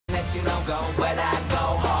that you don't go, but I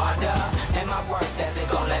go harder. And my work that they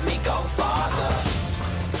gon' let me go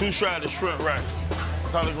farther. 2 shrouded shrimp rice,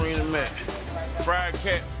 collard green and mash, fried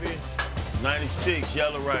catfish, 96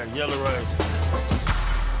 yellow rice,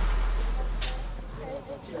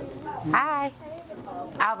 Hi.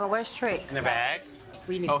 Alvin, where's Trick? In the bag.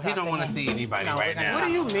 We need Oh, to he don't want to see anybody right now. What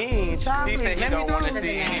do you mean? Child, He said he let me don't do want to this.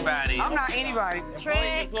 see anybody. I'm not anybody.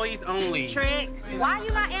 Trick. Employees only. Trick. Why are you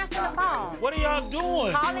not answering the phone? What are y'all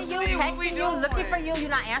doing? Calling you, texting you, looking for you. You're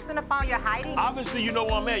not answering the phone. You're hiding. Obviously, you know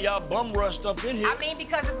where I'm at. Y'all bum rushed up in here. I mean,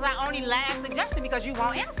 because it's my only last suggestion because you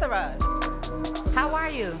won't answer us. How are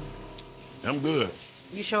you? I'm good.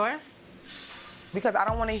 You sure? Because I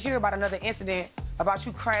don't want to hear about another incident about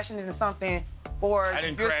you crashing into something or I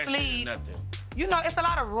didn't your crash into sleep. nothing. You know, it's a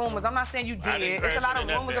lot of rumors. I'm not saying you I did. didn't It's a crash lot of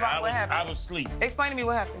into rumors nothing. about what happened. I was asleep. Explain to me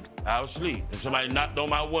what happened. I was asleep. And somebody knocked on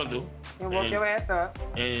my window. And woke your ass up.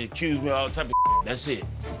 And accused me of all type of That's it.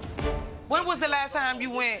 When was the last time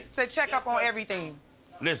you went to check up on everything?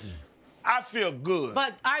 Listen, I feel good.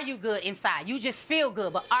 But are you good inside? You just feel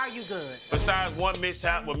good, but are you good? Besides one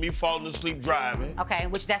mishap with me falling asleep driving. Okay,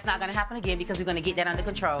 which that's not gonna happen again because we're gonna get that under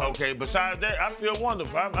control. Okay, besides that, I feel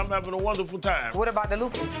wonderful. I'm having a wonderful time. What about the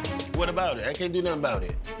lupus? What about it? I can't do nothing about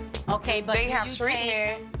it. Okay, but They do have you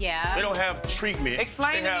treatment. Yeah. They don't have treatment.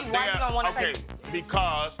 Explain to me why you don't want to Okay, take.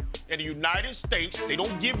 because in the United States, they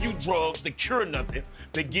don't give you drugs to cure nothing.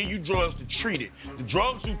 They give you drugs to treat it. The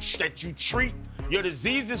drugs that you treat your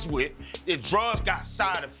diseases with, the drugs got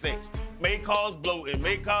side effects. May cause bloating,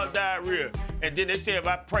 may cause diarrhea. And then they say if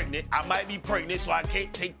I'm pregnant, I might be pregnant, so I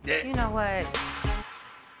can't take that. You know what?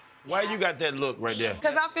 Why you got that look right there?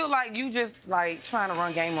 Because I feel like you just, like, trying to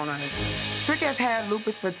run game on us. Trick has had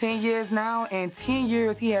lupus for 10 years now, and 10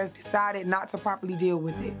 years he has decided not to properly deal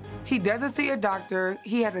with it. He doesn't see a doctor,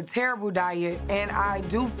 he has a terrible diet, and I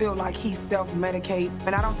do feel like he self-medicates,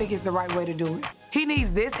 and I don't think it's the right way to do it. He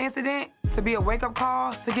needs this incident to be a wake-up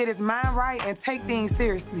call, to get his mind right and take things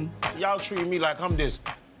seriously. Y'all treat me like I'm this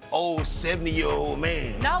old 70-year-old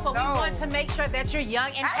man. No, but No. we want to make sure that you're young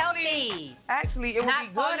and healthy. Actually, it would Not be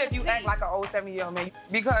good falling if you act asleep. like an old 70-year-old man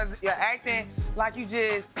because you're acting like you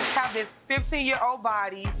just have this 15-year-old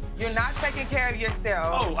body. You're not taking care of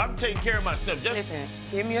yourself. Oh, I'm taking care of myself. Just Listen,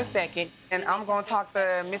 give me a second, and I'm gonna talk to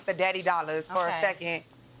Mr. Daddy Dollars for a Okay. second.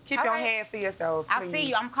 Keep All your right. hands to yourself, I'll please. see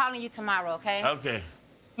you. I'm calling you tomorrow, okay? okay.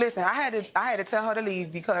 Listen, I had to tell her to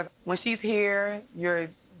leave because when she's here, you're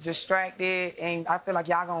distracted, and I feel like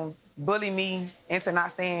y'all gonna bully me into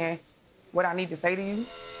not saying what I need to say to you.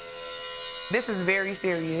 This is very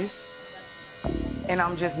serious, and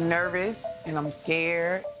I'm just nervous, and I'm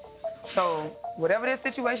scared. So whatever this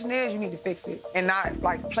situation is, you need to fix it and not,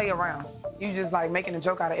 like, play around. You just, like, making a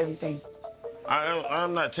joke out of everything.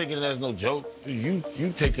 I'm not taking it as no joke. You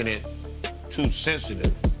taking it too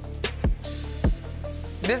sensitive.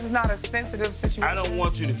 This is not a sensitive situation. I don't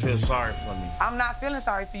want you to feel sorry for me. I'm not feeling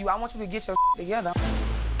sorry for you. I want you to get your together.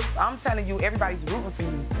 I'm telling you, everybody's rooting for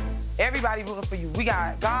you. Everybody rooting for you. We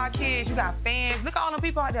got God kids, you got fans. Look at all the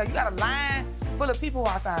people out there. You got a line full of people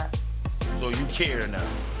outside. So you care now.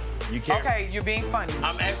 You care. Okay, you're being funny.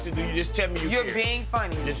 I'm asking, do you just tell me you care? You're being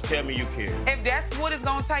funny. Just tell me you care. If that's what it's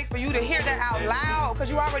gonna take for you to hear that out loud, because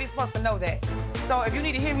you're already supposed to know that. So if you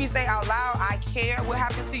need to hear me say out loud, I care what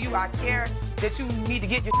happens to you, I care that you need to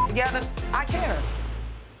get your together, I care.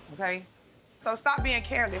 Okay? So stop being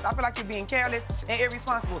careless. I feel like you're being careless and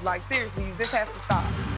irresponsible. Like, seriously, this has to stop.